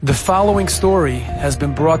The following story has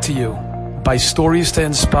been brought to you by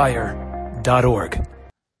StoriesToInspire.org. I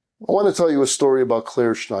want to tell you a story about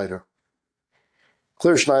Claire Schneider.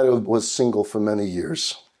 Claire Schneider was single for many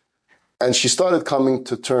years, and she started coming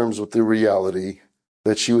to terms with the reality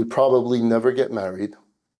that she would probably never get married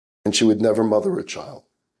and she would never mother a child.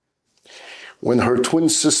 When her twin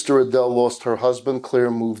sister Adele lost her husband, Claire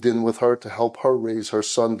moved in with her to help her raise her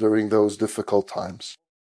son during those difficult times.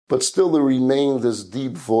 But still there remained this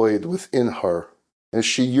deep void within her as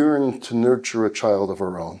she yearned to nurture a child of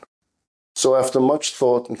her own. So after much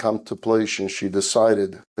thought and contemplation, she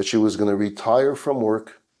decided that she was going to retire from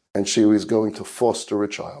work and she was going to foster a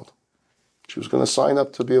child. She was going to sign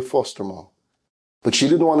up to be a foster mom. But she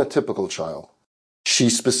didn't want a typical child. She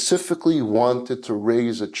specifically wanted to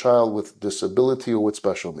raise a child with disability or with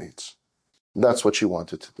special needs. That's what she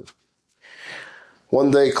wanted to do. One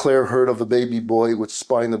day, Claire heard of a baby boy with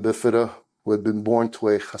spina bifida who had been born to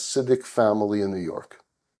a Hasidic family in New York.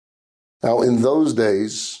 Now, in those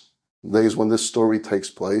days when this story takes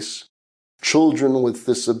place, children with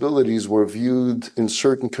disabilities were viewed in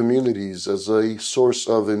certain communities as a source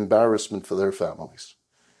of embarrassment for their families.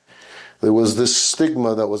 There was this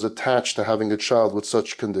stigma that was attached to having a child with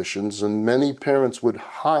such conditions, and many parents would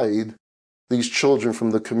hide these children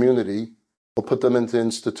from the community or put them into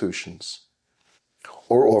institutions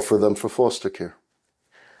or offer them for foster care.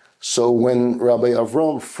 So when Rabbi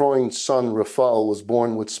Avram Freund's son Raphael was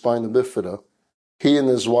born with spina bifida, he and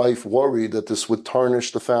his wife worried that this would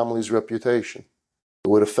tarnish the family's reputation. It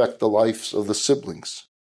would affect the lives of the siblings.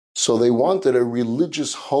 So they wanted a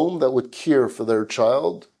religious home that would care for their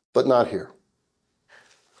child, but not here.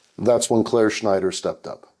 That's when Claire Schneider stepped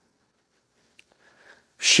up.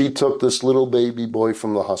 She took this little baby boy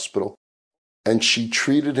from the hospital and she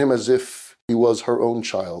treated him as if he was her own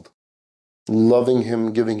child, loving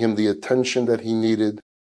him, giving him the attention that he needed.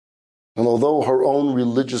 And although her own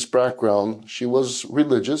religious background, she was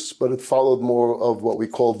religious, but it followed more of what we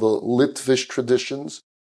call the Litvish traditions.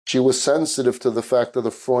 She was sensitive to the fact that the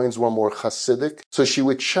Freunds were more Hasidic, so she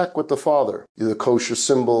would check with the father, the kosher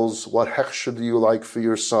symbols, what hechsher do you like for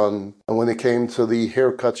your son? And when it came to the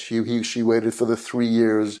haircut, she waited for the 3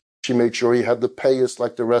 years. She made sure he had the payas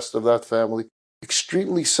like the rest of that family.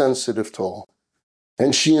 Extremely sensitive to all.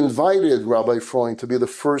 And she invited Rabbi Freund to be the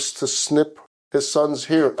first to snip his son's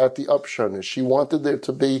hair at the Upshana. She wanted there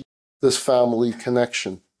to be this family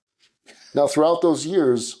connection. Now, throughout those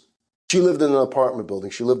years, she lived in an apartment building.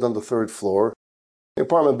 She lived on the 3rd floor. The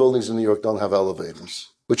apartment buildings in New York don't have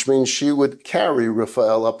elevators, which means she would carry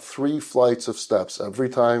Raphael up 3 flights of steps every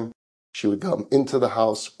time she would come into the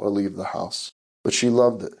house or leave the house. But she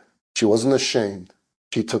loved it. She wasn't ashamed.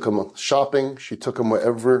 She took him shopping. She took him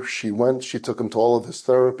wherever she went. She took him to all of his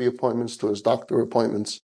therapy appointments, to his doctor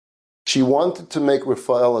appointments. She wanted to make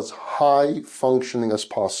Raphael as high functioning as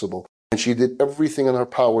possible, and she did everything in her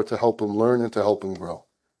power to help him learn and to help him grow.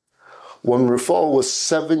 When Raphael was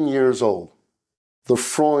 7 years old, the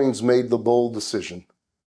Freunds made the bold decision.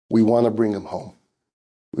 We want to bring him home.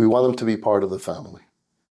 We want him to be part of the family.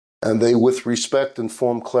 And they, with respect,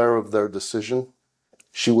 informed Claire of their decision.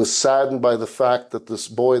 She was saddened by the fact that this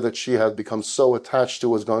boy that she had become so attached to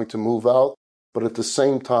was going to move out, but at the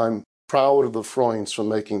same time, proud of the Freunds for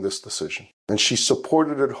making this decision. And she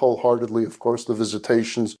supported it wholeheartedly. Of course, the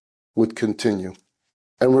visitations would continue.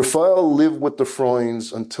 And Raphael lived with the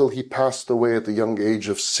Freunds until he passed away at the young age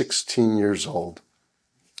of 16 years old.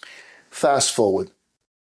 Fast forward.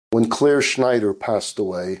 When Claire Schneider passed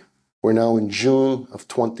away, we're now in June of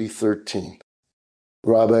 2013.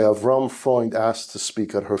 Rabbi Avram Freund asked to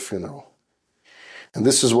speak at her funeral. And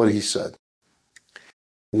this is what he said.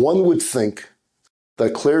 One would think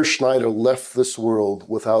that Claire Schneider left this world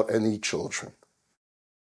without any children.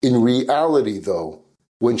 In reality, though,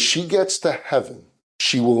 when she gets to heaven,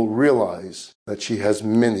 she will realize that she has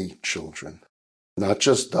many children. Not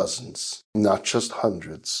just dozens, not just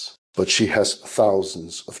hundreds, but she has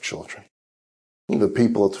thousands of children. The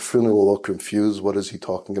people at the funeral were confused. What is he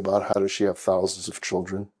talking about? How does she have thousands of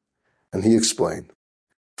children? And he explained,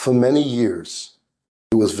 for many years,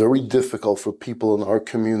 it was very difficult for people in our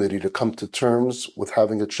community to come to terms with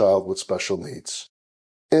having a child with special needs.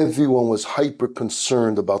 Everyone was hyper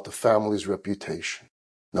concerned about the family's reputation.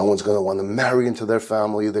 No one's going to want to marry into their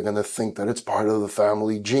family. They're going to think that it's part of the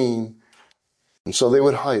family gene. And so they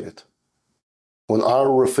would hide it. When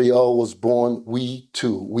our Raphael was born, we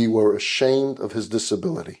were ashamed of his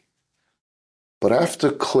disability. But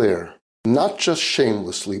after Claire, not just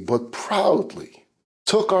shamelessly, but proudly,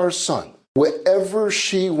 took our son wherever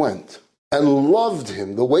she went and loved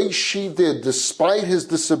him the way she did despite his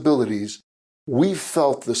disabilities, we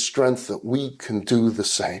felt the strength that we can do the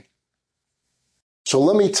same. So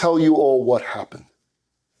let me tell you all what happened.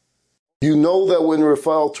 You know that when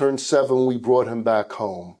Raphael turned 7, we brought him back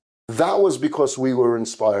home. That was because we were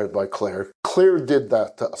inspired by Claire. Claire did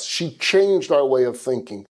that to us. She changed our way of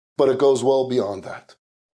thinking, but it goes well beyond that.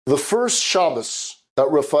 The first Shabbos that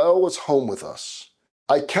Raphael was home with us,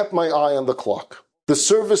 I kept my eye on the clock. The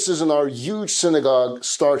services in our huge synagogue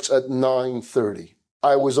starts at 9:30.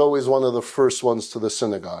 I was always one of the first ones to the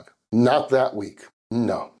synagogue. Not that week.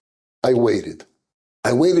 No. I waited.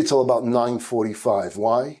 I waited till about 9:45.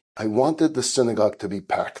 Why? I wanted the synagogue to be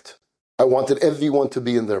packed. I wanted everyone to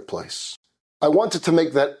be in their place. I wanted to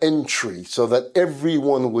make that entry so that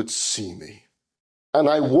everyone would see me. And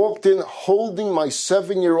I walked in holding my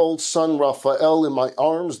 7-year-old son Raphael in my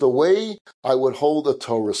arms the way I would hold a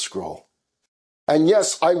Torah scroll. And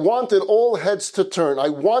yes, I wanted all heads to turn. I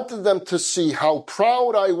wanted them to see how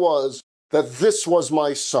proud I was that this was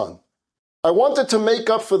my son. I wanted to make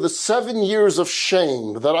up for the 7 years of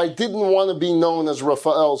shame that I didn't want to be known as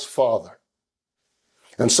Raphael's father.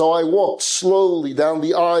 And so I walked slowly down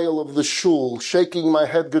the aisle of the shul, shaking my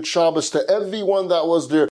head Good Shabbos to everyone that was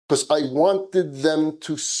there, because I wanted them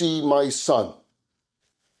to see my son.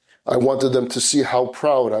 I wanted them to see how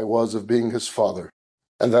proud I was of being his father,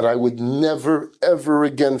 and that I would never, ever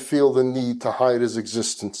again feel the need to hide his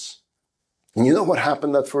existence. And you know what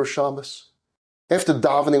happened that first Shabbos? After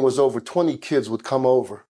davening was over, 20 kids would come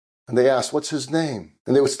over, and they asked, what's his name?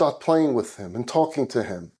 And they would start playing with him and talking to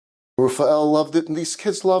him. Raphael loved it, and these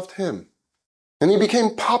kids loved him. And he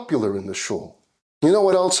became popular in the shul. You know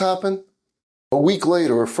what else happened? A week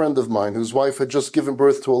later, a friend of mine, whose wife had just given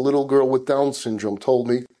birth to a little girl with Down syndrome, told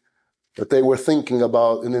me that they were thinking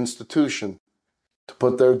about an institution to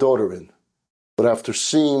put their daughter in. But after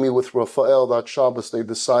seeing me with Raphael that Shabbos, they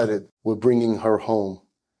decided we're bringing her home.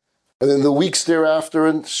 And in the weeks thereafter,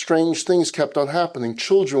 and strange things kept on happening.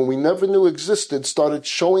 Children we never knew existed started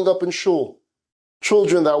showing up in shul.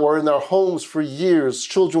 Children that were in their homes for years,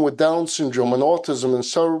 children with Down syndrome and autism and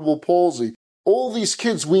cerebral palsy. All these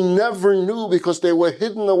kids we never knew because they were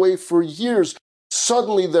hidden away for years.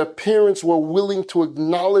 Suddenly their parents were willing to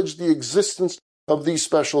acknowledge the existence of these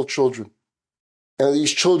special children. And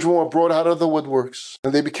these children were brought out of the woodworks,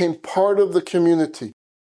 and they became part of the community.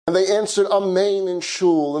 And they answered Amen in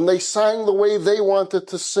shul, and they sang the way they wanted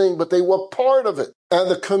to sing, but they were part of it.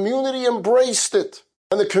 And the community embraced it.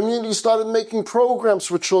 And the community started making programs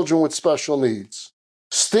for children with special needs.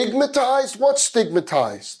 Stigmatized? What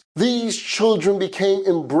stigmatized? These children became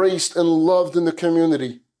embraced and loved in the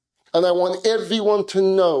community. And I want everyone to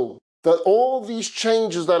know that all these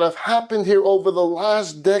changes that have happened here over the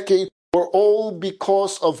last decade were all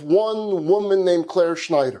because of one woman named Claire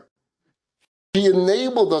Schneider. She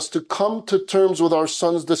enabled us to come to terms with our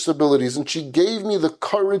son's disabilities, and she gave me the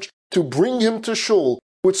courage to bring him to shul,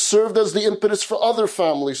 which served as the impetus for other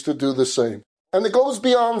families to do the same. And it goes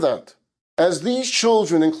beyond that. As these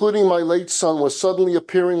children, including my late son, were suddenly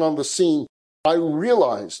appearing on the scene, I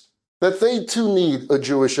realized that they too need a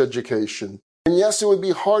Jewish education. And yes, it would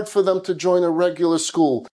be hard for them to join a regular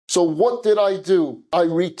school. So what did I do? I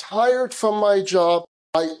retired from my job.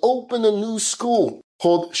 I opened a new school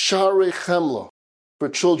called Sharei Chemla for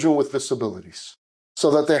children with disabilities, so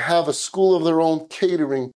that they have a school of their own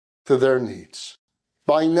catering to their needs.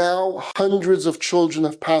 By now, hundreds of children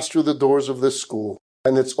have passed through the doors of this school,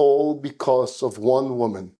 and it's all because of one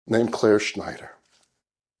woman named Claire Schneider.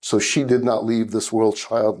 So she did not leave this world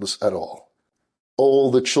childless at all. All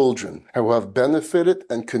the children who have benefited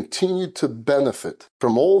and continue to benefit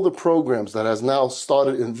from all the programs that has now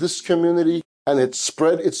started in this community, and it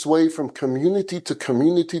spread its way from community to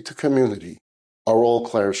community to community, are all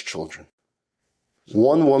Claire's children.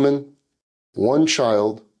 One woman, one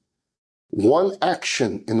child, one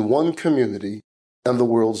action in one community, and the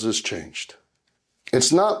world is changed.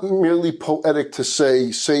 It's not merely poetic to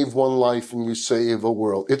say, save one life and you save a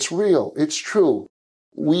world. It's real. It's true.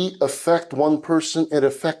 We affect one person, it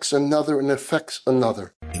affects another, and affects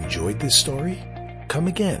another. Enjoyed this story? Come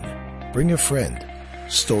again. Bring a friend.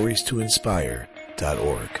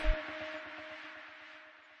 StoriesToInspire.org